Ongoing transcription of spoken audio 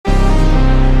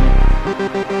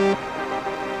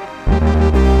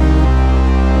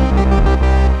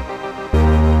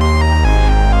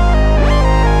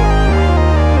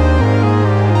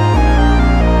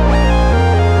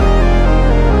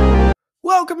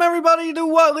Welcome everybody to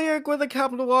What Lyric with a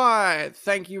capital Y.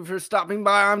 Thank you for stopping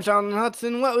by. I'm Jonathan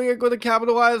Hudson. What Lyric with a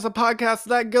capital Y is a podcast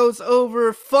that goes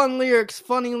over fun lyrics,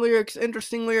 funny lyrics,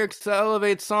 interesting lyrics to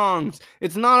elevate songs.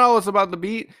 It's not always about the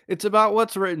beat, it's about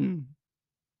what's written.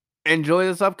 Enjoy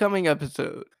this upcoming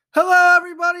episode. Hello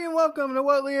everybody and welcome to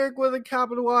What Lyric with a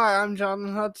capital Y. I'm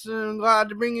Jonathan Hudson and glad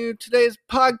to bring you today's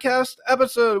podcast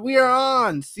episode. We are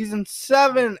on season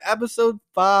 7, episode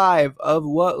 5 of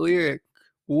What Lyric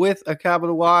with a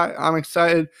capital Y. I'm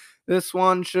excited. This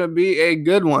one should be a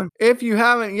good one. If you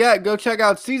haven't yet, go check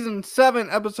out season 7,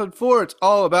 episode 4. It's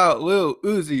all about Lil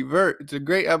Uzi Vert. It's a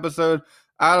great episode.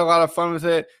 I had a lot of fun with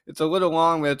it. It's a little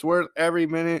long, but it's worth every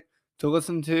minute to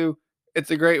listen to.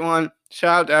 It's a great one.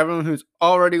 Shout out to everyone who's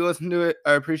already listened to it.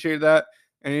 I appreciate that.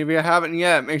 And if you haven't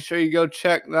yet, make sure you go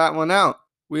check that one out.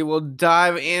 We will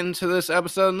dive into this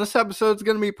episode. And this episode is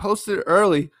going to be posted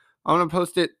early. I'm going to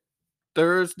post it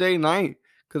Thursday night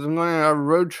because I'm going on a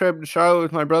road trip to Charlotte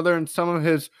with my brother and some of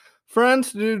his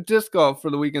friends to do disc golf for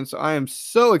the weekend. So I am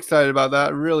so excited about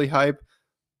that. Really hype.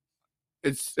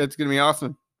 It's going to be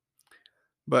awesome.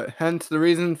 But hence the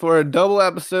reason for a double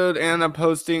episode and a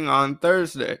posting on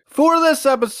Thursday. For this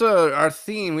episode, our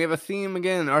theme, we have a theme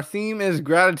again. Our theme is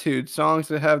gratitude. Songs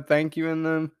that have thank you in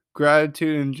them,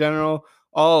 gratitude in general,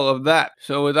 all of that.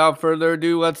 So without further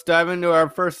ado, let's dive into our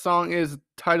first song. Is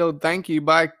titled Thank You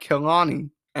by Kehlani.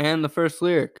 And the first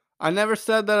lyric. I never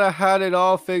said that I had it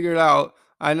all figured out.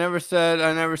 I never said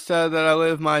that I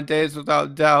live my days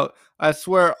without doubt. I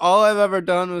swear all I've ever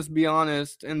done was be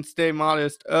honest and stay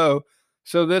modest. Oh,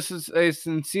 so this is a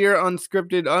sincere,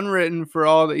 unscripted, unwritten for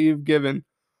all that you've given.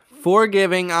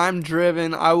 Forgiving, I'm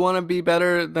driven. I want to be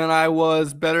better than I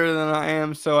was, better than I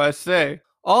am, so I say.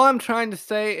 All I'm trying to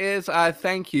say is I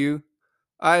thank you.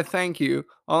 I thank you.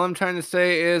 All I'm trying to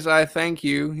say is I thank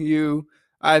you. You.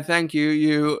 I thank you.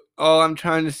 You. All I'm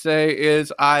trying to say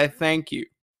is I thank you.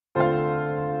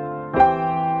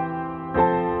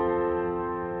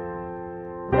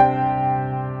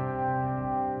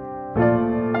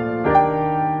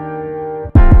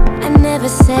 Never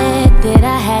said that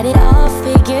I had it all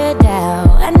figured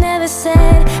out. I never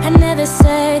said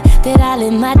that I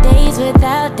live my days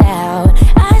without doubt.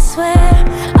 I swear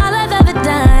all I've ever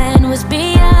done was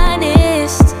be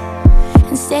honest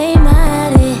and stay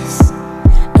modest.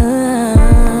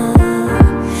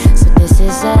 So this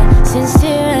is a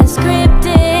sincere,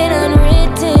 unscripted,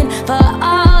 unwritten for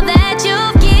all that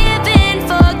you've given.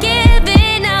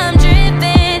 Forgiven, I'm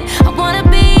driven. I wanna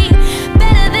be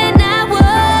better than I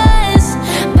was,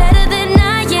 better than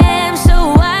I am,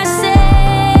 so I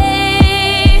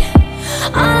say,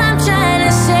 all I'm trying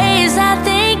to say is I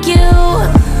thank you. I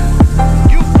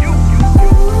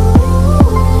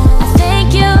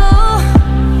thank you.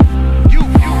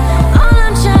 All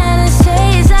I'm trying to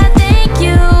say is I thank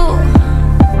you.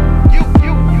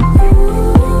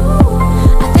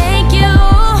 I thank you.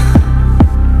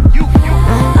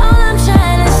 All I'm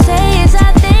trying to say is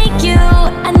I thank you.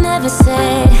 I never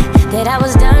said that I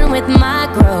was done with my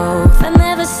growth. I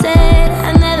never said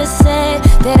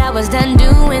that I was done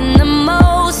doing the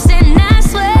most. And I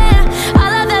swear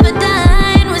all I've ever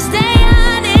done was stay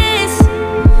honest,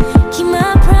 keep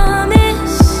my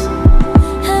promise.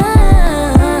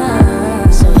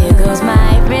 So here goes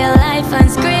my real life,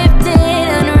 unscripted,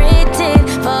 unwritten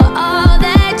for all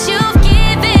that you've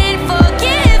given.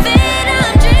 Forgiven,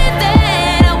 I'm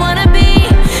driven. I wanna be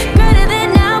greater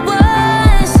than I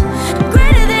was,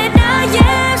 greater than I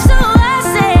am, so I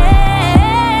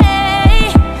say,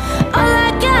 all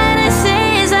I gotta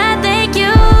say is I thank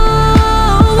you.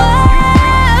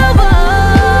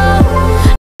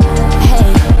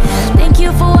 Hey, thank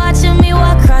you for watching me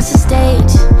walk across the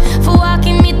stage, for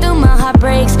walking me through my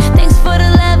heartbreaks. Thanks for the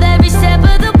love every step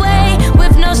of the way.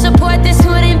 With no support, this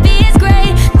wouldn't be as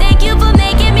great. Thank you for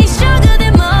making me stronger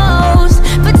than most,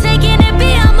 for taking it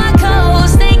beyond my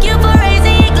coast. Thank you for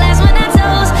raising your glass when I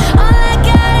toast. All I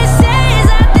gotta say is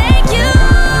I thank you.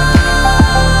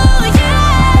 Yeah,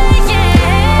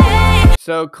 yeah.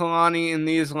 So Kehlani, in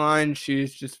these lines,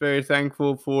 she's just very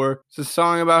thankful for. It's a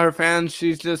song about her fans.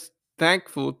 She's just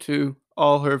thankful to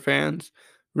all her fans.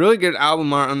 Really good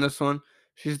album art on this one.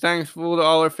 She's thankful to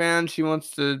all her fans.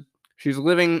 She's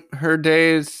living her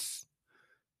days.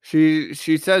 She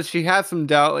says she has some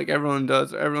doubt, like everyone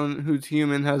does. Everyone who's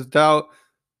human has doubt,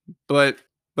 but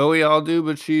we all do.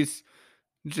 But she's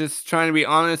just trying to be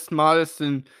honest, modest,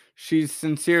 and she's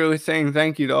sincerely saying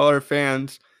thank you to all her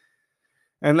fans.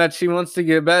 And that she wants to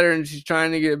get better, and she's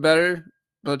trying to get better,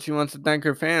 but she wants to thank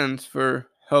her fans for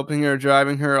helping her,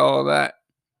 driving her, all of that.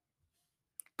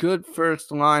 Good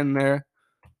first line there.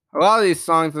 A lot of these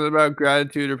songs about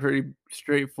gratitude are pretty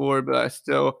straightforward, but I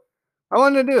still I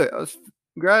wanted to do it.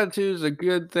 Gratitude is a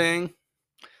good thing.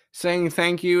 Saying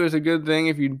thank you is a good thing.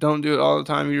 If you don't do it all the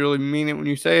time, you really mean it when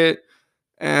you say it.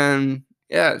 And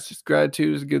yeah, it's just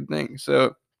gratitude is a good thing.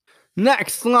 So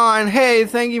next line, hey,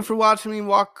 thank you for watching me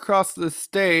walk across the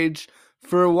stage,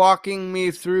 for walking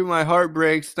me through my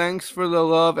heartbreaks. Thanks for the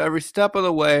love every step of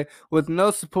the way. With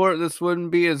no support, this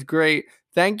wouldn't be as great.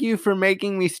 Thank you for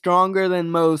making me stronger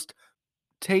than most.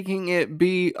 Taking it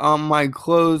be on my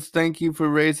clothes. Thank you for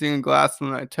raising a glass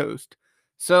when I toast.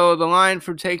 So the line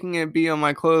for taking it be on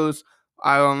my clothes,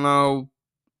 I don't know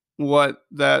what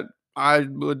that, I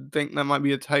would think that might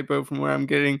be a typo from where I'm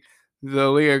getting the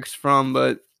lyrics from,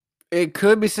 but it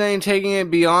could be saying taking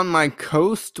it beyond my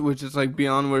coast, which is like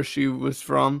beyond where she was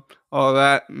from, all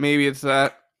that. Maybe it's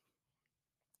that.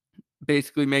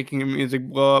 Basically making her music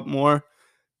blow up more.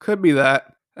 Could be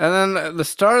that. And then at the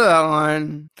start of that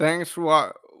line, thanks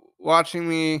for watching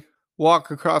me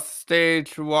walk across the stage,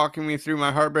 for walking me through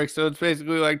my heartbreak. So it's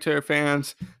basically like to her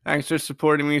fans, thanks for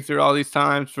supporting me through all these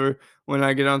times, for when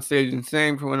I get on stage and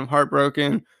sing, for when I'm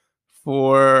heartbroken,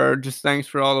 for just thanks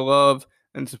for all the love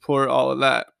and support, all of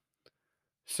that.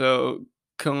 So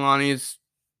Kehlani's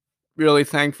really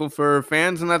thankful for her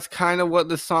fans, and that's kind of what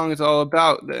this song is all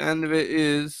about. The end of it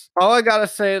is, all I gotta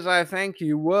say is I thank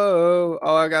you. Whoa,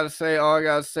 all I gotta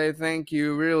say thank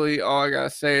you. Really, all I gotta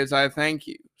say is I thank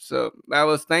you. So that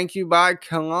was Thank You by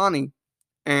Kehlani,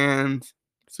 and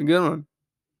it's a good one.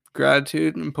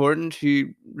 Gratitude, important.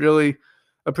 She really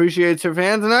appreciates her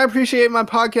fans, and I appreciate my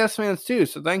podcast fans too.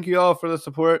 So thank you all for the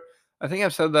support. I think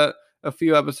I've said that a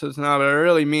few episodes now, but I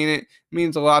really mean it. It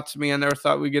means a lot to me. I never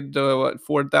thought we'd get to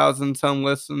 4,000 some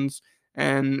listens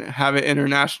and have it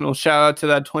international. Shout out to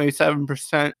that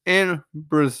 27% in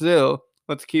Brazil.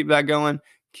 Let's keep that going.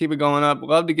 Keep it going up.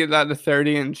 Love to get that to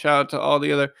 30, and shout out to all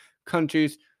the other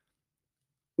countries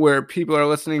where people are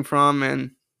listening from.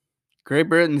 And Great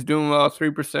Britain's doing well,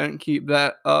 3%. Keep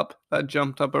that up. That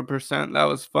jumped up 1%. That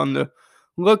was fun to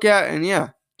look at. And yeah,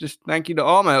 just thank you to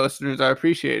all my listeners. I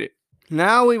appreciate it.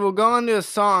 Now we will go on to a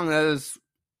song that is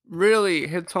really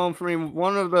hits home for me.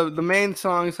 One of the main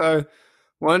songs I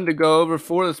wanted to go over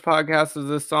for this podcast is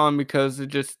this song, because it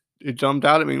jumped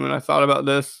out at me when I thought about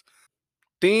this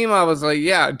theme. I was like,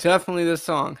 yeah, definitely this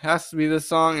song. Has to be this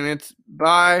song, and it's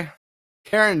by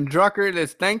Karen Drucker. It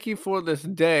is Thank You for This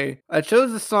Day. I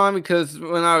chose this song because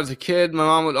when I was a kid, my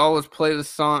mom would always play this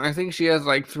song. I think she has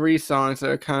like 3 songs that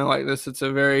are kind of like this. It's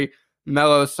a very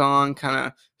mellow song, kind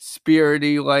of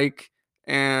spirity like,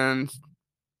 and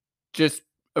just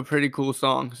a pretty cool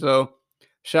song. So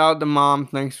shout out to Mom.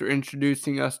 Thanks for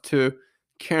introducing us to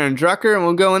Karen Drucker. And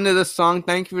we'll go into this song,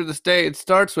 Thank You for This Day. It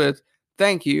starts with,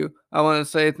 thank you. I want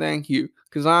to say thank you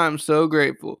because I'm so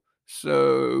grateful.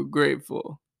 So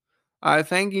grateful. I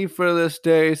thank you for this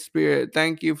day, Spirit.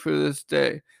 Thank you for this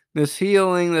day. This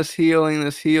healing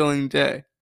day.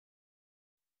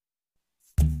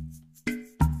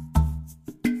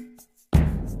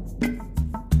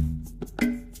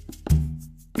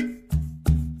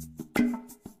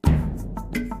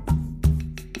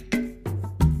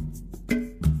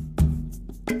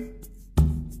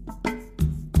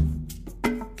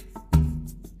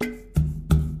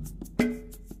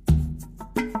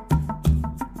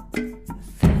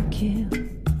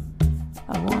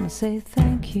 Say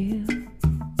thank you,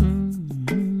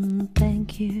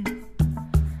 thank you,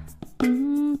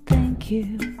 thank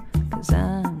you, 'cause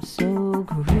I'm so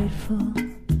grateful,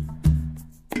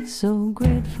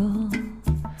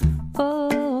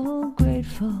 oh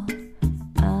grateful,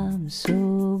 I'm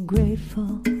so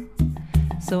grateful.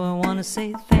 So I wanna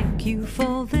say thank you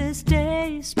for this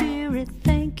day, Spirit,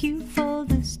 thank you for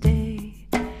this day.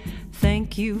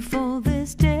 Thank you for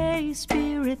this day,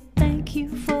 Spirit, thank you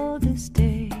for this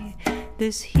day.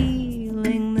 This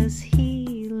healing day.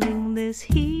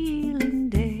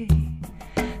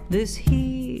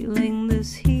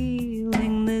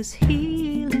 This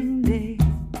healing day.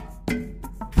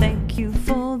 Thank you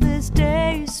for this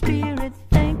day, Spirit,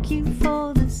 thank you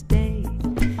for this day.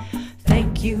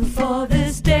 Thank you for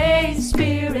this day,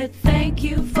 Spirit, thank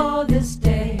you for this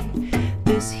day.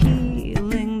 This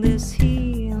healing day.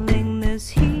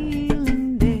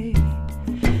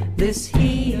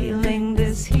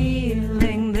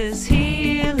 This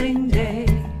healing day.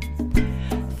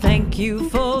 Thank you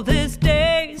for this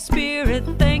day, Spirit,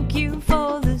 thank you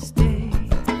for this day.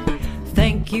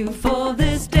 Thank you for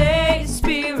this day,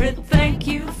 Spirit, thank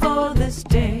you for this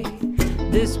day.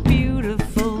 This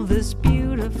beautiful day.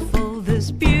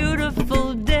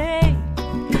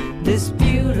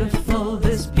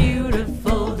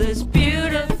 This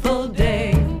beautiful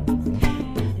day.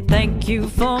 Thank you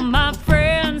for my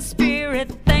friends,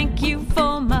 Spirit, thank you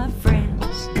for my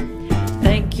friends.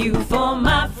 Thank you for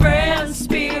my friends,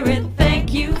 Spirit.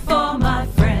 Thank you for my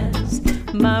friends.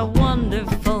 My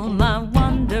wonderful, my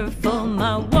wonderful,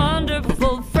 my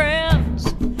wonderful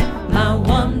friends. My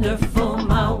wonderful,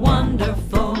 my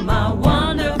wonderful, my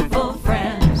wonderful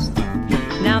friends.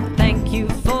 Now thank you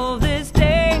for this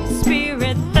day,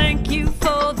 Spirit. Thank you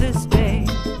for this day.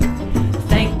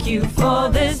 Thank you for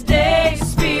this day,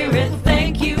 Spirit.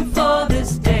 Thank you for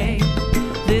this day.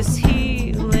 This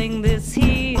healing, this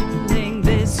healing,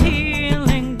 this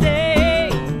healing day.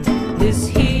 This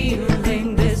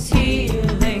healing, this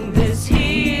healing, this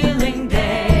healing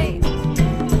day.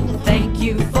 Thank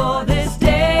you for this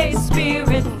day,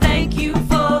 Spirit. Thank you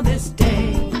for this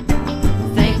day.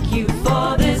 Thank you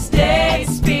for this day,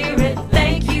 Spirit.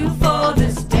 Thank you for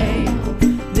this day.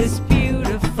 This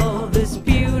beautiful, this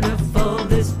beautiful,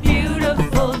 this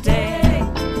beautiful day.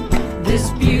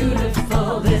 This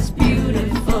beautiful, this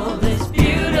beautiful, this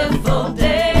beautiful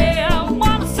day. I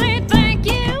wanna say thank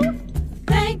you.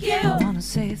 Thank you. I wanna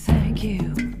say thank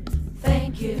you.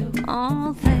 Thank you.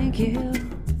 Oh, thank you.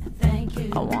 Thank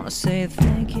you. I wanna say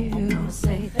thank you.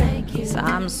 Say thank you. 'Cause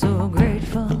I'm so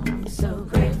grateful. So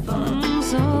grateful.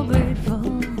 So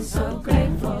grateful. So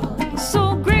grateful.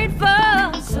 So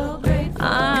grateful. So grateful.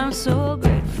 I'm so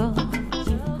grateful.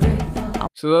 So grateful.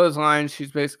 So those lines,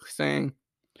 she's basically saying,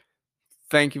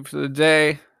 thank you for the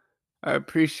day. I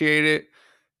appreciate it.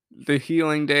 The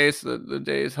healing day, so that the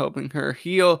day is helping her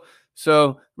heal.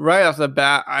 So right off the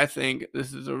bat, I think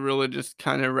this is a religious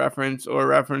kind of reference, or a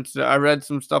reference to, I read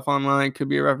some stuff online, could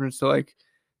be a reference to like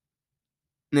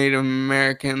Native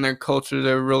American, their culture,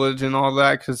 their religion, all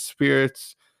that, because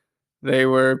spirits, they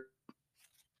were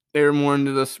more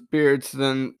into the spirits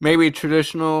than maybe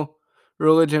traditional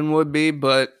religion would be,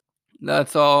 but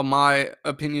that's all my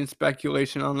opinion,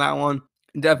 speculation on that one.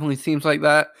 It definitely seems like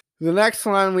that. The next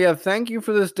line we have, thank you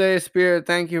for this day, Spirit.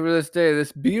 Thank you for this day.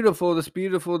 This beautiful, this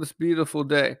beautiful, this beautiful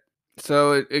day.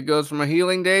 So it goes from a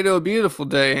healing day to a beautiful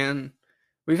day. And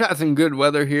we've had some good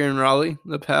weather here in Raleigh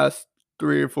the past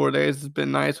 3 or 4 days. It's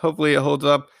been nice. Hopefully it holds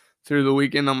up through the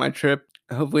weekend on my trip.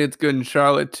 Hopefully it's good in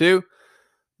Charlotte too.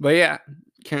 But yeah,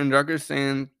 Karen Drucker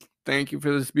saying, thank you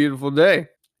for this beautiful day.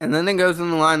 And then it goes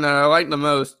in the line that I like the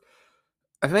most.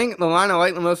 I think the line I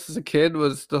liked the most as a kid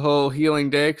was the whole healing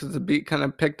day, because the beat kind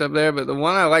of picked up there. But the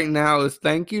one I like now is,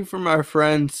 thank you for my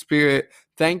friends, Spirit.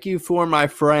 Thank you for my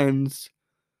friends.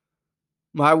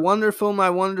 My wonderful,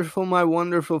 my wonderful, my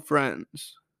wonderful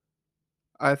friends.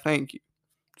 I thank you.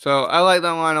 So I like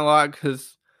that line a lot,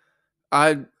 because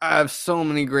I have so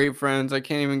many great friends. I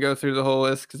can't even go through the whole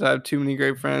list because I have too many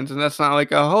great friends. And that's not like,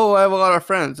 oh, I have a lot of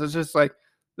friends. It's just like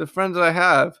the friends that I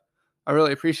have, I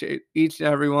really appreciate each and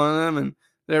every one of them. And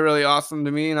they're really awesome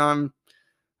to me. And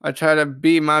I try to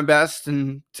be my best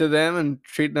and to them and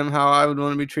treat them how I would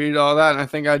want to be treated, all that. And I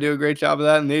think I do a great job of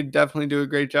that. And they definitely do a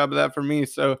great job of that for me.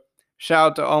 So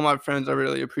shout out to all my friends. I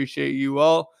really appreciate you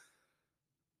all.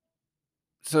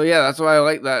 So yeah, that's why I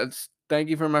like that. It's thank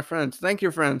you for my friends. Thank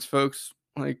your friends, folks.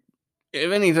 Like,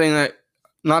 if anything that,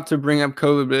 not to bring up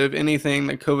COVID, but if anything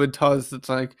that COVID taught us, it's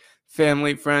like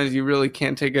family, friends, you really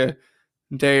can't take a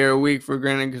day or a week for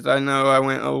granted. Because I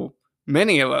know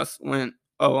many of us went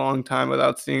a long time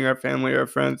without seeing our family or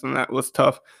friends, and that was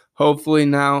tough. Hopefully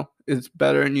now it's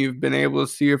better and you've been able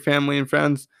to see your family and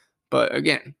friends. But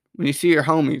again, when you see your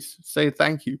homies, say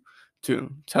thank you to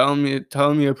them. Tell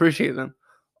them you appreciate them.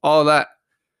 All that.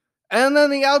 And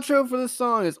then the outro for this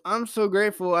song is, I'm so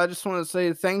grateful. I just want to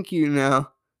say thank you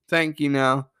now. Thank you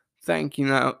now. Thank you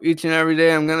now. Each and every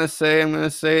day I'm going to say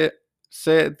it.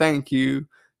 Say it. Thank you.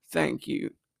 Thank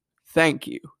you. Thank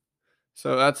you.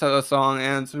 So that's how the song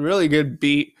ends. A really good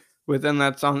beat within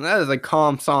that song. That is a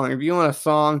calm song. If you want a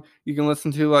song you can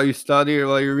listen to while you study or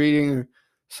while you're reading or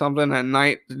something at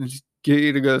night to just get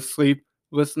you to go to sleep,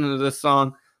 listen to this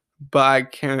song by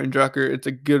Karen Drucker. It's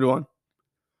a good one.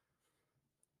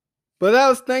 But that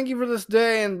was thank you for this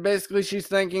day, and basically she's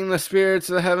thanking the spirits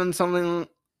of heaven, something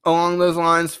along those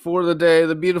lines, for the day,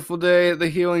 the beautiful day, the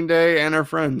healing day, and her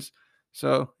friends.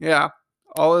 So yeah,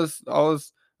 always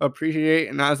appreciate.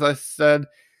 And as I said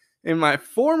in my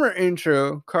former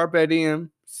intro, Carpe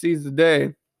Diem, seize the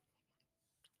day.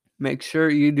 Make sure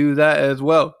you do that as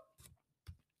well.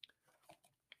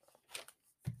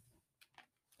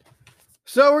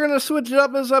 So we're going to switch it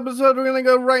up this episode. We're going to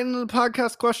go right into the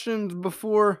podcast questions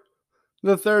before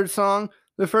the third song.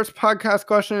 The first podcast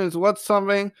question is, what's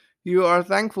something you are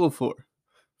thankful for?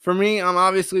 For me, I'm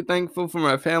obviously thankful for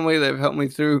my family. They've helped me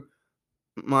through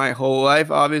my whole life,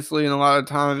 obviously, and a lot of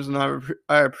times, and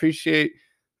I appreciate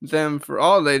them for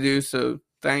all they do. So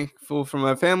thankful for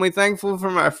my family, thankful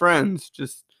for my friends,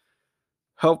 just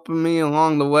helping me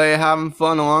along the way, having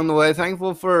fun along the way.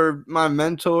 Thankful for my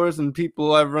mentors and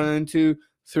people I've run into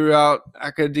throughout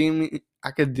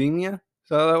academia.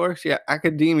 So that works? Yeah,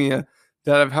 academia,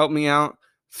 that have helped me out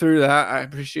through that. I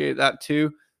appreciate that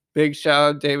too. Big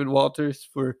shout out David Walters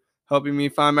for helping me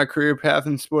find my career path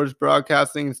in sports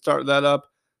broadcasting and start that up.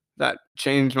 That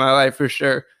changed my life for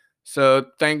sure. So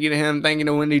thank you to him. Thank you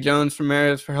to Wendy Jones from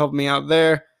Marius for helping me out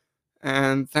there.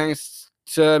 And thanks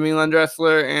to Milan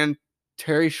Dressler and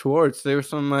Terry Schwartz. They were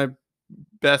some of my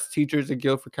best teachers at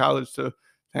Guilford College. So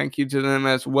thank you to them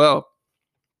as well.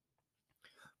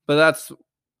 But that's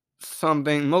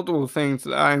multiple things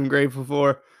that I am grateful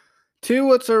for. 2,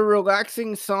 what's a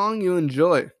relaxing song you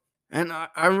enjoy? And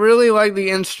I really like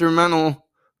the instrumental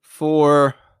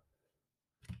for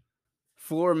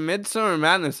Midsummer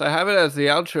Madness. I have it as the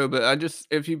outro, but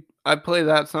I play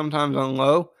that sometimes on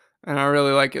low, and I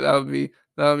really like it. That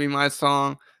would be my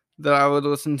song that I would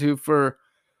listen to for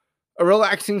a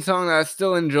relaxing song that I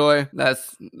still enjoy.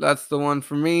 That's the one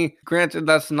for me. Granted,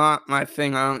 that's not my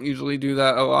thing. I don't usually do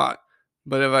that a lot.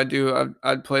 But if I do,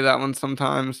 I'd play that one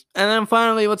sometimes. And then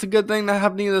finally, what's a good thing that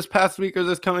happened to you this past week or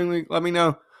this coming week? Let me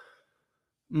know.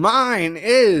 Mine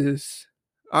is,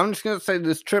 I'm just going to say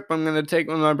this trip I'm going to take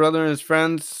with my brother and his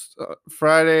friends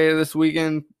Friday this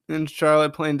weekend in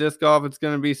Charlotte playing disc golf. It's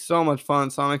going to be so much fun,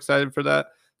 so I'm excited for that.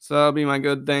 So that'll be my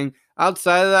good thing.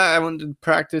 Outside of that, I went to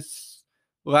practice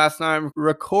last night. I'm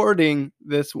recording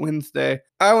this Wednesday.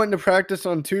 I went to practice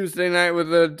on Tuesday night with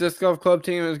the disc golf club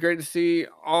team. It was great to see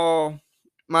all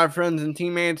my friends and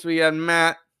teammates. We had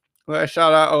Matt, who I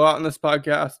shout out a lot in this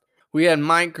podcast. We had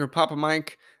Mike, or Papa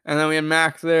Mike, and then we had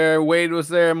Mac there. Wade was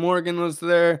there. Morgan was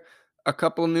there. A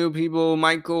couple new people,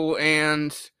 Michael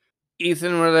and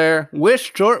Ethan, were there.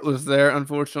 Wish Short was there.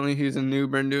 Unfortunately, he's in New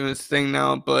Bern doing his thing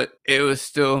now, but it was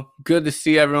still good to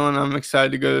see everyone. I'm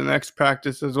excited to go to the next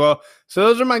practice as well. So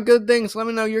those are my good things. Let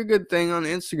me know your good thing on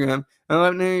Instagram, and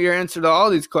let me know your answer to all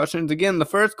these questions. Again, the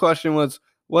first question was,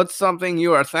 what's something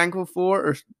you are thankful for,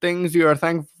 or things you are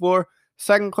thankful for?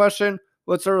 Second question,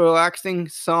 what's a relaxing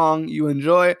song you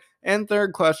enjoy? And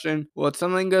third question, what's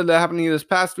something good that happened to you this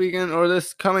past weekend or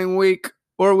this coming week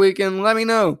or weekend? Let me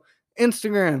know.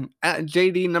 Instagram at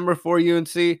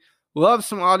JD4UNC. Love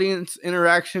some audience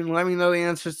interaction. Let me know the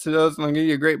answers to those, and I'll give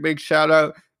you a great big shout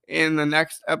out in the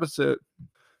next episode.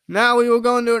 Now we will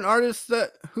go into an artist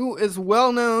who is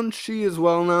well known. She is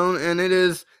well known, and it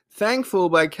is Thankful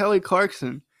by Kelly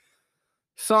Clarkson.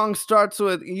 Song starts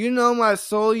with, you know my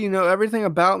soul, you know everything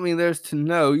about me there's to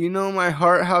know. You know my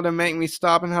heart, how to make me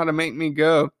stop and how to make me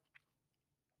go.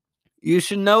 You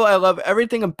should know I love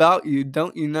everything about you,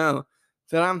 don't you know?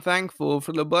 That I'm thankful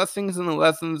for the blessings and the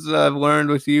lessons that I've learned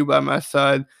with you by my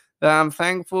side. That I'm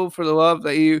thankful for the love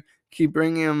that you keep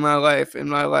bringing in my life. You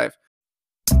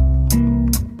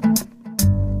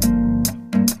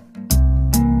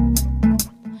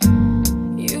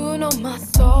know my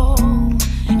soul,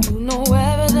 you know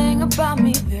everything about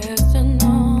me there's to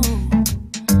know.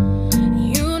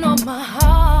 You know my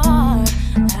heart,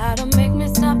 how to make me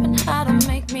stop and how to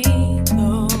make me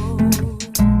go.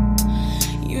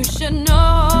 You should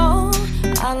know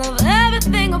I love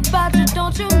everything about you,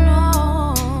 don't you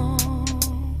know?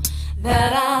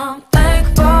 That I'm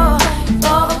thankful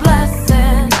for the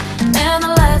blessings and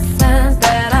the lessons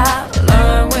that I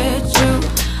learned with you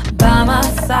by my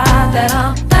side. That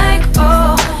I'm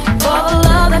thankful for the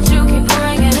love that you keep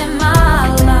bringing in my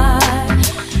life,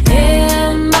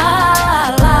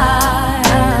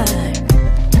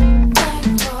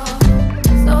 Thankful,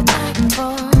 so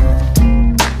thankful.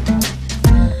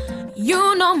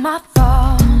 You know my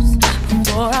thoughts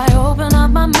before I open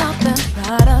up my mouth and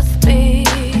try to speak.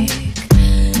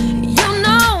 You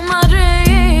know my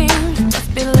dreams,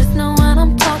 must be listening when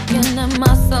I'm talking in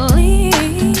my sleep.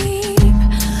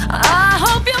 I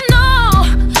hope you know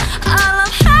I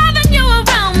love having you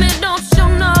around me, don't you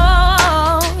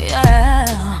know?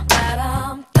 Yeah, that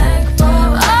I'm thankful.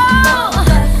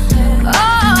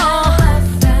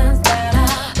 Lessons that I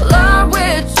learned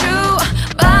with you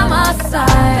by my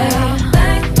side.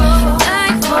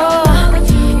 Thankful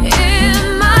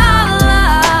in my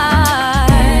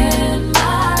life.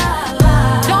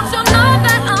 Don't you know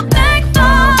that I'm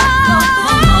thankful?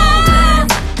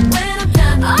 When I'm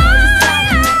down,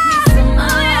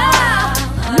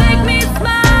 make me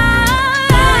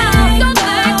smile. So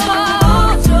thankful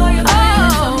for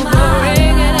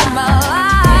bringing in my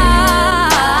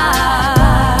life.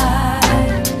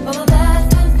 For the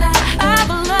lessons that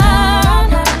I've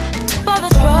learned, for the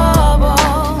trouble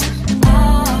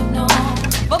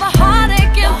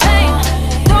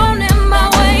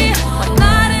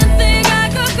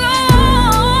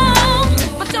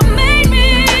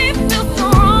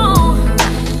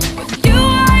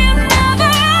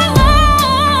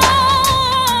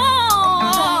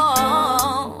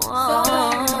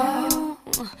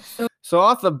So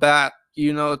off the bat,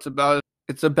 it's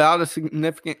about a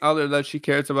significant other that she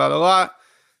cares about a lot,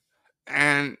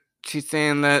 and she's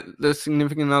saying that the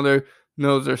significant other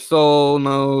knows her soul,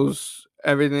 knows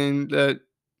everything that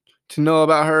to know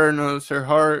about her, knows her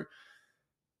heart,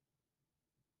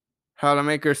 how to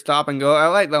make her stop and go. I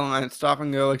like that line, stop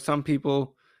and go. Like, some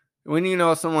people, when you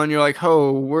know someone, you're like,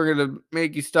 oh, we're going to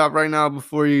make you stop right now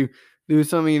before you do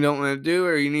something you don't want to do,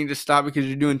 or you need to stop because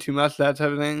you're doing too much, that type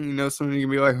of thing. Someone you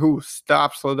can be like, who,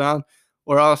 stop, slow down.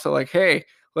 Or also like, hey,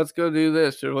 let's go do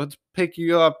this, or let's pick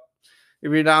you up.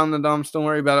 If you're down in the dumps, don't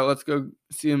worry about it. Let's go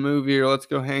see a movie, or let's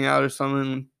go hang out or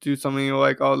something, do something you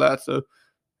like, all that. So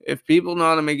if people know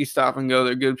how to make you stop and go,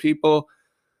 they're good people.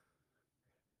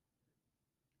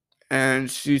 And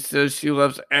she says she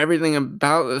loves everything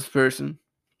about this person.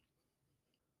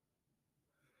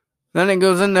 Then it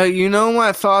goes into,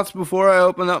 my thoughts before I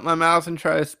open up my mouth and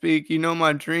try to speak.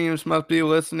 My dreams must be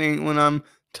listening when I'm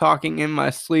talking in my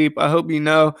sleep. I hope you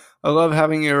know I love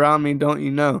having you around me, don't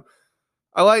you know?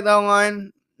 I like that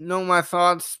line. Know my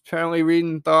thoughts. Apparently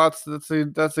reading thoughts, that's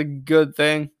a good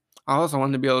thing. I also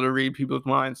want to be able to read people's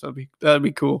minds. That'd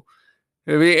be cool.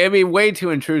 It'd be way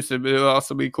too intrusive, but it would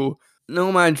also be cool. Know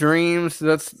my dreams.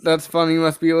 That's funny. You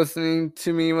must be listening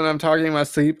to me when I'm talking in my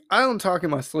sleep. I don't talk in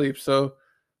my sleep, so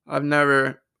I've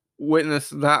never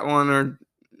witnessed that one or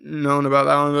known about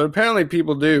that one, but apparently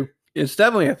people do. It's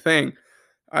definitely a thing.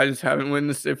 I just haven't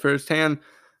witnessed it firsthand,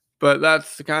 but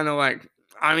that's kind of like,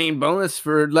 bonus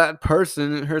for that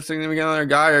person, her significant other,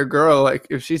 guy or girl. Like,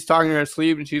 if she's talking in her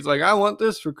sleep and she's like, I want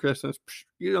this for Christmas,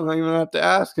 you don't even have to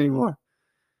ask anymore.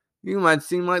 You might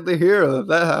seem like the hero if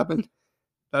that happened.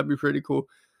 That'd be pretty cool.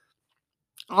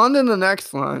 On to the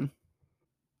next line.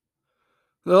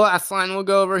 The last line we'll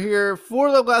go over here.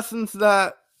 For the lessons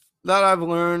that I've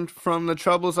learned from the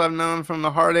troubles I've known, from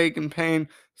the heartache and pain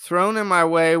thrown in my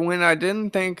way when I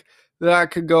didn't think that I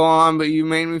could go on, but you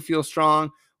made me feel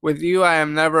strong. With you, I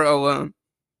am never alone.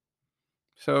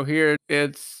 So here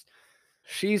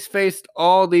she's faced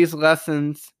all these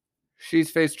lessons.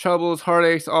 She's faced troubles,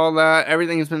 heartaches, all that.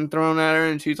 Everything's been thrown at her,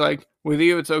 and she's like, with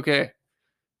you, it's okay.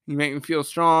 You make me feel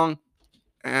strong,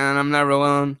 and I'm never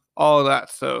alone. All of that.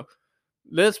 So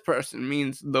this person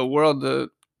means the world to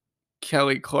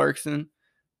Kelly Clarkson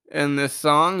in this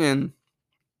song, and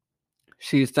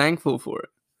she's thankful for it.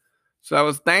 So that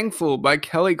was Thankful by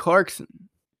Kelly Clarkson.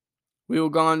 We will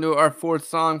go on to our fourth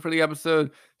song for the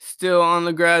episode. Still on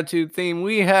the gratitude theme,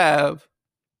 we have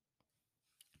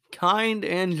Kind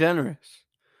and Generous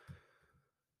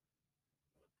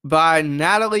by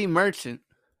Natalie Merchant.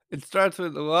 It starts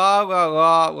with la la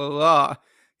la la la.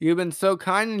 You've been so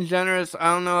kind and generous,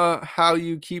 I don't know how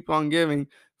you keep on giving.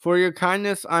 For your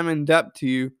kindness, I'm in debt to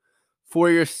you. For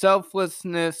your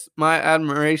selflessness, my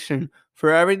admiration.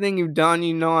 For everything you've done,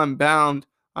 I'm bound.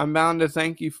 I'm bound to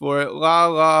thank you for it. La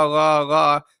la la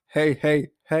la. Hey, hey,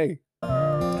 hey.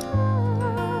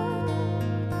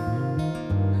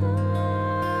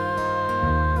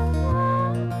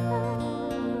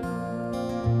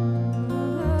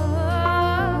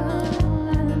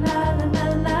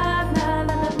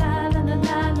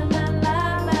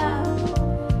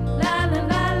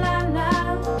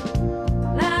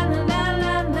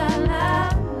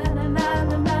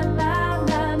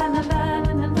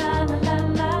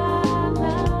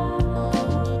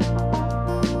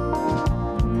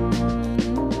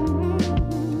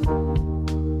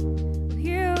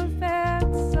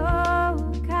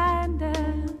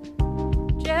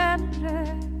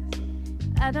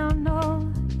 I don't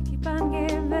know, keep on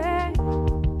giving.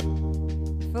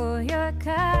 For your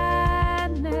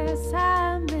kindness,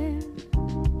 I'm in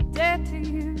debt to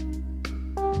you.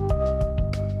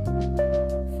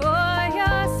 For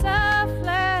your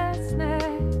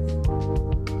selflessness,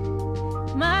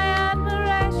 my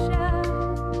admiration.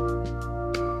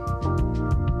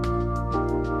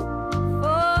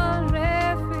 For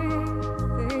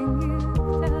everything you've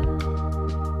done,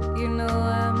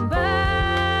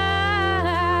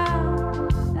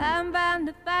 I'm bound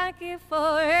to thank you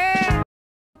for it.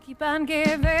 Keep on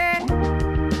giving.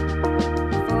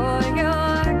 For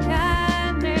your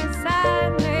kindness,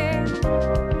 I'm in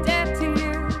debt to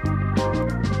you.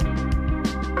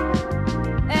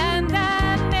 And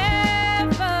I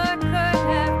never could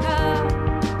have come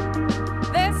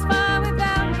this far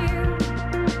without you.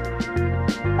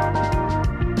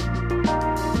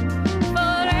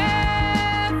 For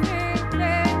everything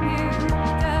you've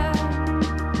done,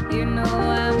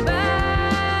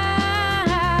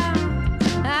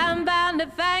 I'm bound to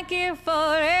thank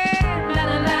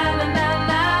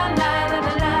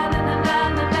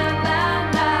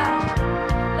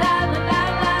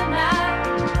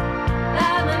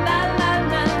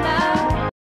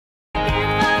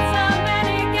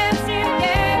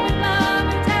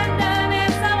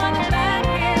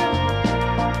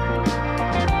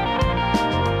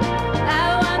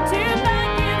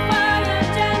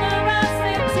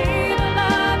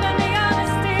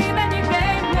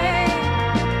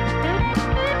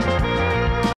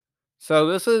So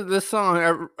this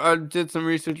song I did some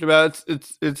research about.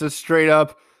 It's a straight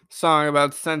up song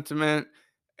about sentiment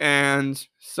and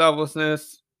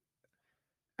selflessness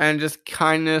and just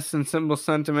kindness and simple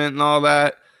sentiment and all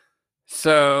that.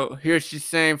 So here she's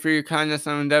saying, for your kindness,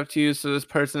 I'm in debt to you. So this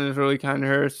person is really kind to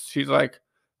her. She's like,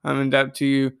 I'm in debt to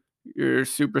you. You're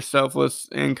super selfless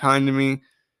and kind to me.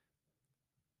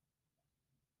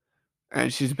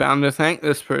 And she's bound to thank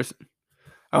this person.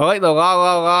 I like the la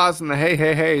la la's and the hey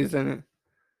hey hey's in it.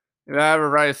 If I ever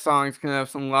write a song, it's going to have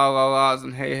some la la la's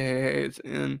and hey hey hey's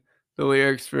in the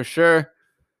lyrics for sure.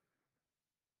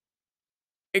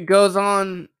 It goes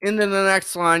on into the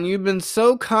next line. You've been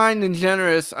so kind and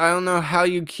generous. I don't know how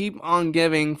you keep on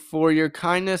giving. For your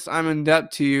kindness, I'm in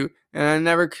debt to you. And I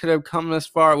never could have come this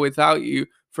far without you.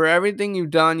 For everything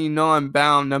you've done, you know I'm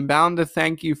bound. I'm bound to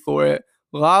thank you for it.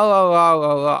 La la la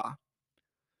la la.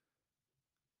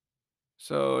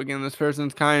 So again, this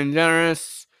person's kind and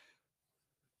generous.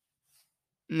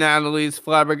 Natalie's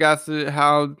flabbergasted at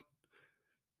how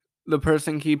the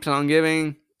person keeps on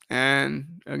giving.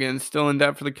 And again, still in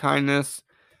debt for the kindness.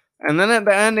 And then at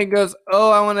the end it goes, oh,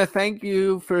 I want to thank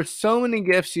you for so many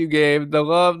gifts you gave. The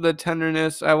love, the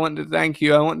tenderness. I want to thank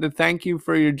you. I want to thank you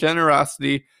for your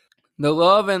generosity. The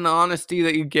love and the honesty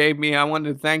that you gave me. I want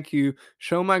to thank you.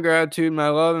 Show my gratitude, my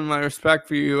love, and my respect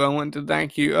for you. I want to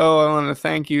thank you. Oh, I want to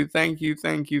thank you. Thank you,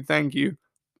 thank you, thank you.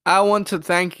 I want to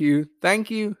thank you. Thank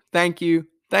you, thank you,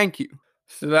 thank you.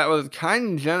 So that was Kind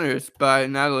and Generous by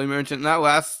Natalie Merchant. That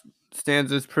last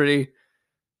stanza is pretty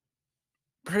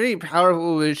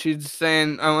powerful. She's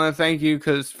saying, I want to thank you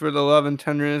because for the love and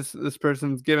tenderness this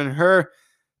person's given her,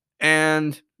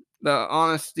 and the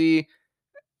honesty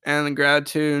and the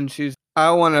gratitude. And I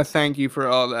want to thank you for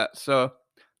all that. So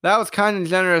that was Kind and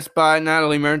Generous by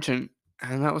Natalie Merchant.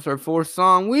 And that was our fourth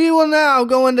song. We will now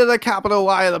go into the capital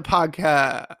Y of the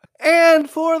podcast. And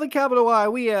for the capital Y,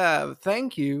 we have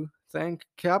Thank You, Thank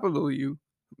Capital U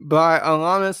by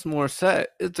Alanis Morissette.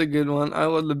 It's a good one. I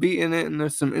love the beat in it, and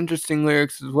there's some interesting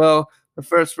lyrics as well. The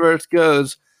first verse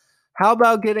goes, how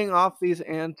about getting off these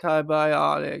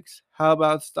antibiotics? How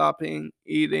about stopping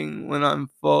eating when I'm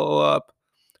full up?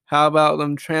 How about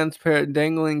them transparent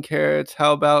dangling carrots?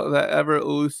 How about that ever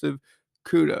elusive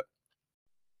CUDA?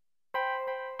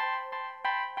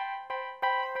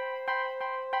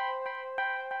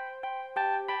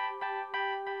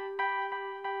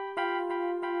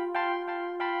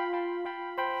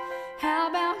 How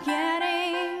about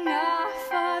getting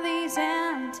off of these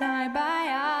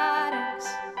antibiotics?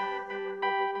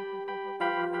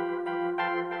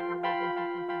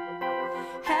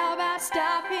 How about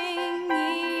stopping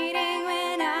eating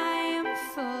when I am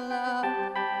full of?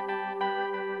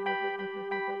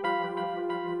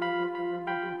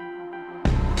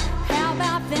 How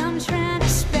about them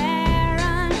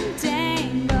transparent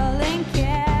dangling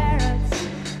carrots?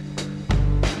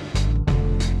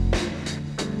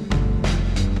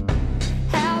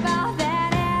 How about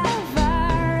that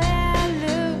ever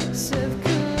elusive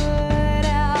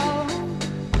CUDA?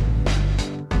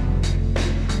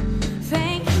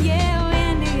 Thank you,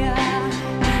 India.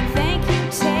 Thank you,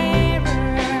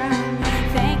 terror.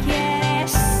 Thank you,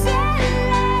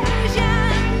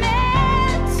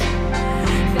 disillusionment.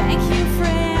 Thank you,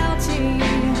 frailty.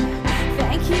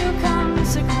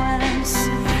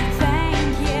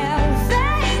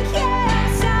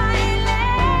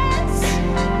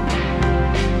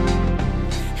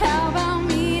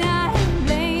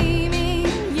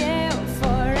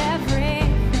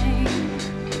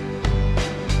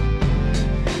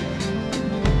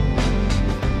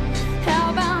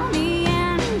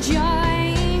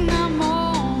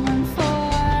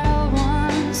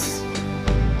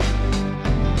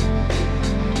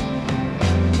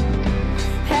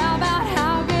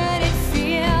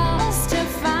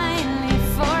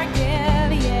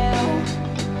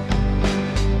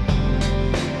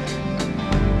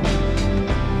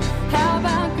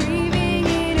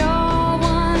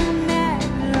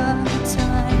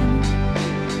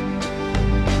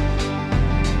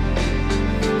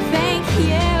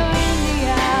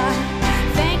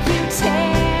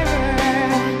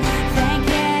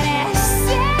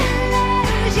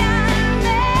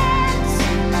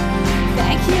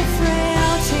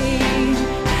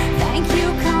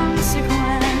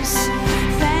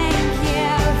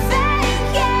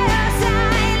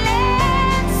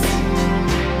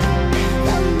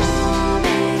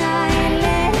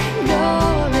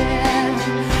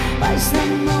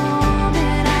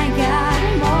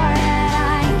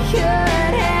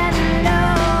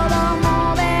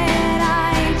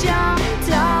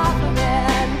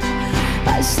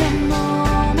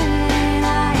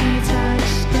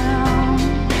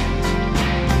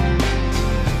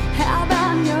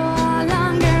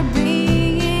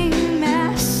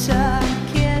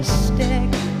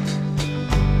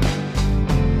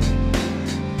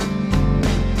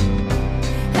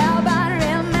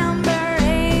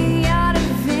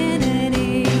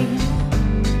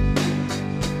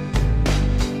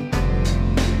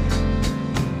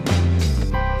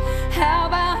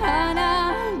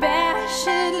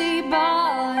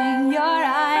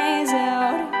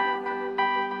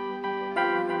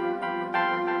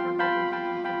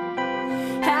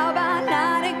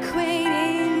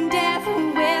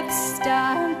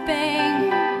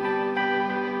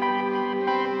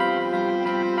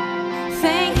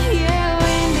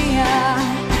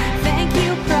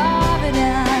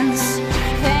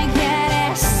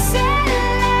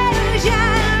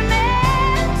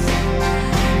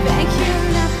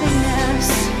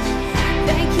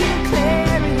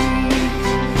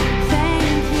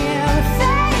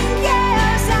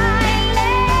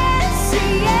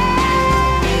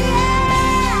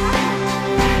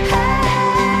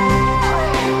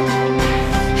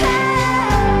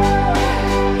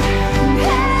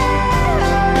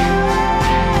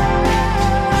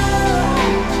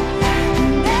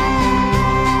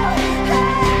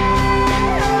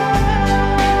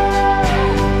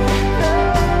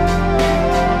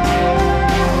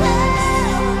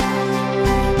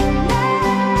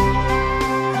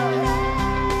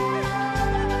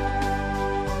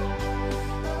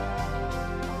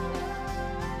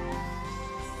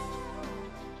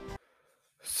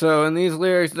 So in these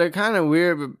lyrics, they're kind of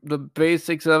weird, but the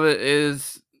basics of it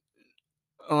is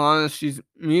Alana, she's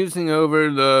musing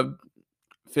over the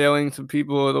failings of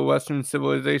people of the Western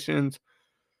civilizations,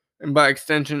 and by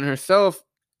extension herself,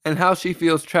 and how she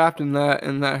feels trapped in that,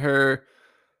 and that her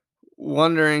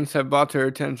wonderings have brought to her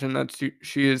attention that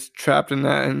she is trapped in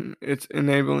that, and it's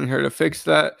enabling her to fix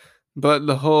that. But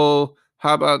the whole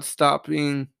how about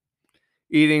stopping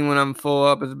eating when I'm full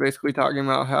up is basically talking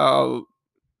about how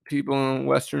people in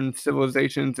Western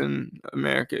civilizations in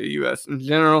America, US in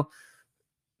general,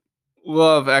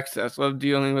 love excess, love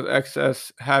dealing with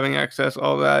excess, having excess,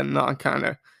 all that, and not kind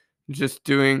of just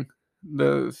doing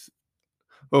those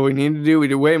what we need to do. We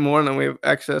do way more than we have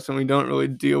excess, and we don't really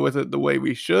deal with it the way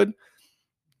we should.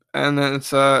 And then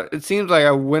it seems like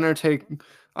a winner take.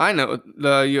 I know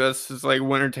the U.S. is like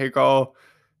winner take all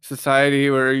society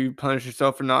where you punish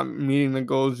yourself for not meeting the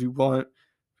goals you want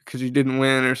because you didn't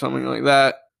win or something like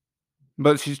that.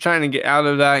 But she's trying to get out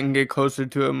of that and get closer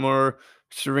to a more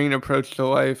serene approach to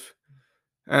life.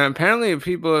 And apparently,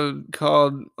 people have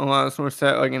called Alanis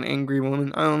Morissette like an angry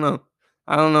woman. I don't know.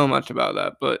 I don't know much about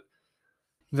that, but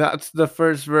that's the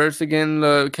first verse. Again,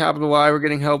 the capital Y. We're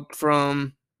getting help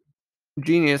from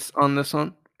Genius on this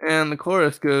one. And the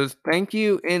chorus goes, "Thank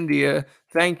you, India.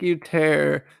 Thank you,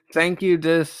 terror. Thank you,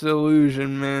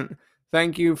 disillusionment.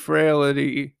 Thank you,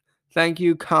 frailty. Thank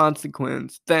you,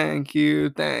 consequence. Thank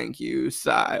you,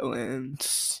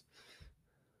 silence."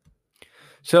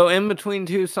 So in between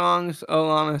two songs,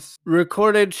 Alanis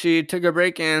recorded. She took a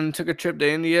break and took a trip to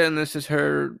India, and this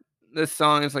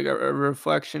song is like a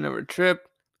reflection of her trip.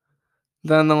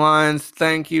 Then the lines,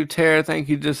 "Thank you, terror, thank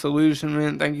you,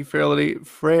 disillusionment, thank you,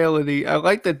 frailty." I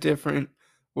like the different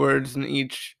words in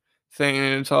each thing,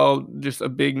 and it's all just a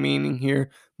big meaning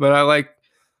here. But I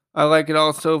like it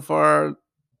all so far.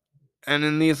 And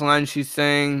in these lines, she's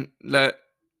saying that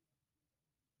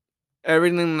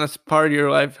everything that's part of your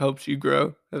life helps you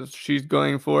grow, as she's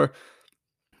going for.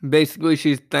 Basically,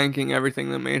 she's thanking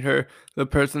everything that made her the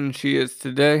person she is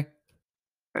today.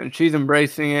 And she's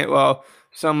embracing it while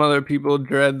some other people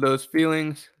dread those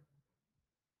feelings.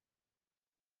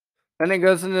 Then it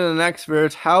goes into the next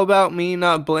verse. "How about me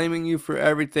not blaming you for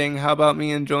everything? How about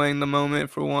me enjoying the moment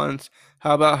for once?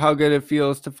 How about how good it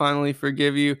feels to finally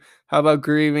forgive you? How about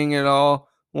grieving it all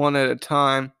one at a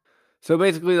time?" So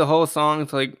basically, the whole song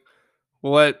is like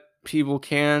what people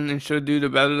can and should do to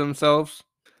better themselves.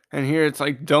 And here it's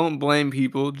like, don't blame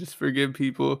people, just forgive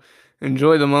people.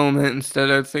 Enjoy the moment instead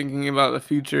of thinking about the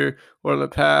future or the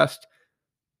past.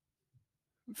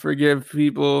 Forgive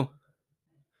people.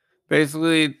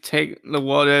 Basically, take the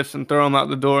what ifs and throw them out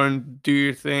the door and do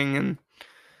your thing and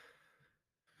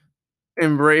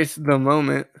embrace the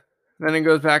moment. Then it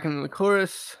goes back into the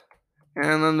chorus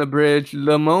and then the bridge.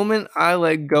 "The moment I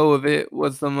let go of it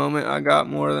was the moment I got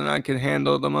more than I could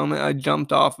handle. The moment I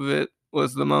jumped off of it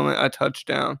was the moment I touched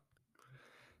down."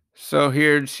 So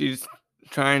here she's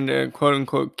trying to quote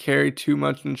unquote carry too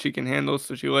much than she can handle,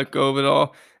 so she let go of it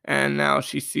all, and now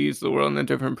she sees the world in a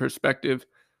different perspective.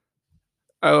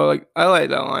 I like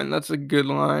that line. That's a good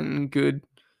line and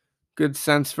good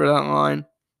sense for that line.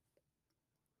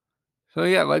 So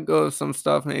yeah, let go of some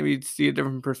stuff, maybe see a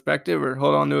different perspective or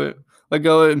hold on to it. Let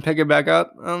go of it and pick it back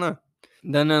up. I don't know.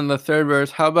 Then in the third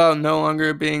verse, "How about no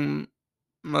longer being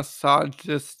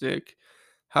misogynistic?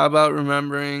 How about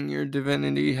remembering your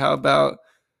divinity? How about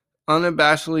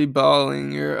unabashedly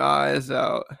bawling your eyes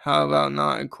out? How about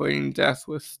not equating death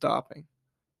with stopping?"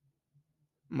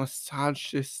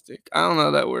 Misogynistic. I don't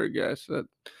know that word, guys. That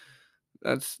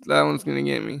one's gonna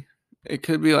get me. It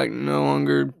could be like no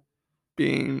longer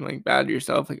being like bad to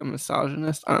yourself, like a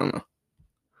misogynist. I don't know.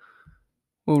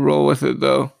 We'll roll with it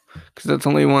though, because that's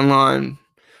only one line.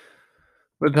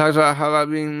 But it talks about how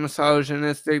about being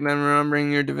misogynistic, then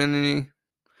remembering your divinity.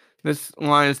 This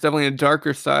line is definitely a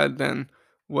darker side than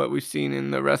what we've seen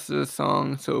in the rest of the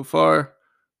song so far.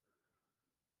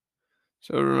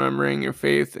 So remembering your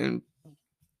faith and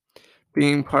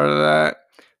being part of that,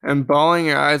 and bawling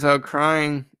your eyes out,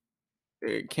 crying,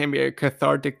 it can be a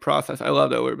cathartic process. I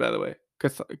love that word, by the way.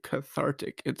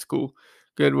 Cathartic. It's cool.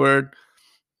 Good word.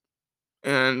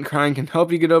 And crying can help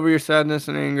you get over your sadness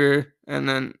and anger and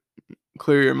then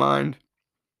clear your mind.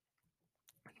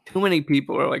 Too many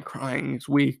people are like, crying is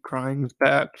weak, crying is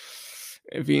bad.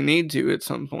 If you need to at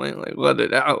some point, like let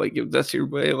it out. Like if that's your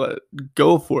way,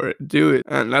 go for it. Do it.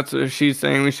 And that's what she's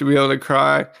saying. We should be able to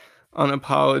cry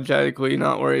unapologetically,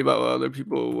 not worry about what other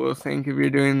people will think if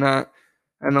you're doing that.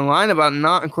 And the line about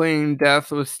not equating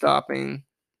death with stopping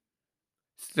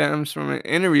stems from an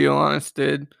interview Alanis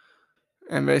did.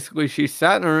 And basically, she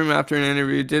sat in a room after an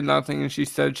interview, did nothing, and she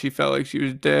said she felt like she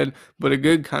was dead, but a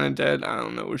good kind of dead. I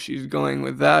don't know where she's going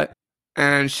with that.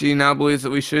 And she now believes that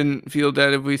we shouldn't feel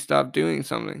dead if we stop doing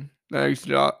something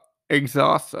that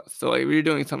exhausts us. So, like, if you're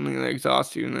doing something that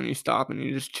exhausts you and then you stop and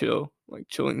you just chill, like,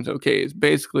 chilling is okay, is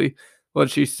basically what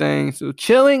she's saying. So,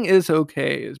 chilling is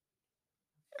okay.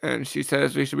 And she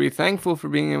says we should be thankful for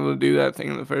being able to do that thing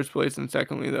in the first place, and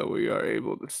secondly, that we are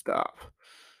able to stop.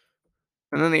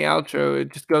 And then the outro,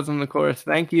 it just goes on the chorus.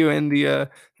 Thank you, India.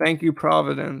 Thank you,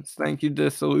 Providence. Thank you,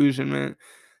 disillusionment.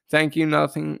 Thank you,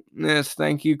 nothingness.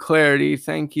 Thank you, clarity.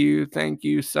 Thank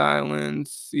you,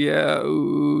 silence. Yeah,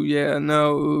 ooh, yeah,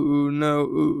 no, ooh, no,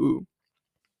 ooh.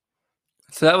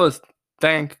 So that was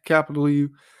Thank, capital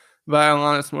U, by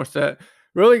Alanis Morissette.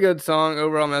 Really good song.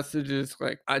 Overall message is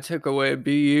like, I took away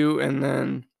be you, and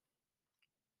then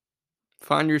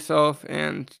find yourself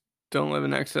and don't live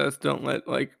in excess. Don't let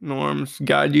like norms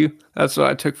guide you. That's what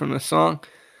I took from the song.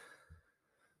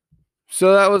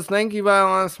 So that was Thank You by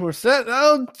Alanis Morissette.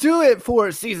 That'll do it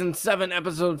for season 7,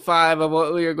 episode 5 of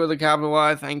What Lyric with a capital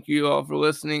Y. Thank you all for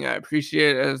listening. I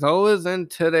appreciate it as always.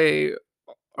 And today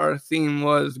our theme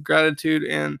was gratitude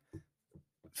and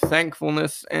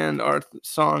thankfulness, and our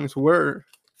songs were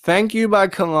Thank You by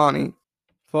Kalani,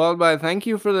 followed by Thank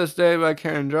You for This Day by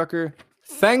Karen Drucker,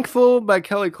 Thankful by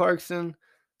Kelly Clarkson,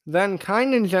 then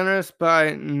Kind and Generous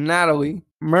by Natalie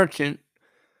Merchant,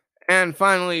 and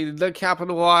finally, the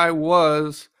capital Y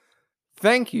was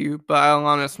Thank You by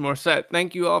Alanis Morissette.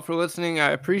 Thank you all for listening.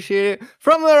 I appreciate it.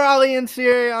 From the Raleigh and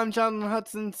Sierra, I'm Jonathan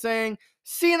Hudson saying,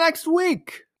 see you next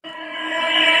week.